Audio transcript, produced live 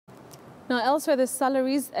Now, elsewhere, the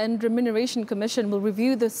Salaries and Remuneration Commission will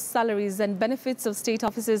review the salaries and benefits of state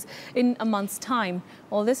officers in a month's time.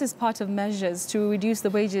 All this is part of measures to reduce the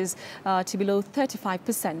wages to below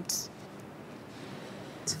 35%.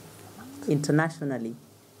 Internationally,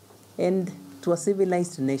 and to a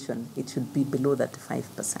civilized nation, it should be below that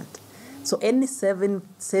 5%. So any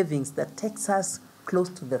savings that takes us close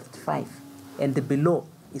to the 5 and below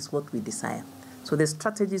is what we desire. So the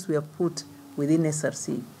strategies we have put within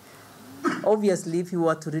SRC, obviously, if you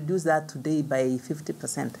were to reduce that today by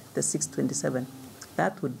 50%, the 627,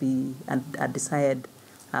 that would be a desired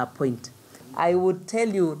point. I would tell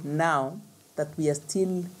you now that we are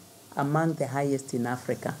still among the highest in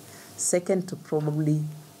Africa, second to probably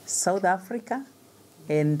South Africa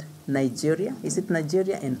and Nigeria. Is it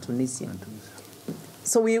Nigeria and Tunisia?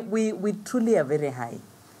 So we truly are very high.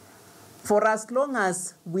 For as long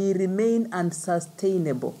as we remain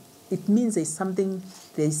unsustainable, it means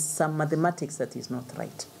there's some mathematics that is not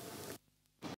right.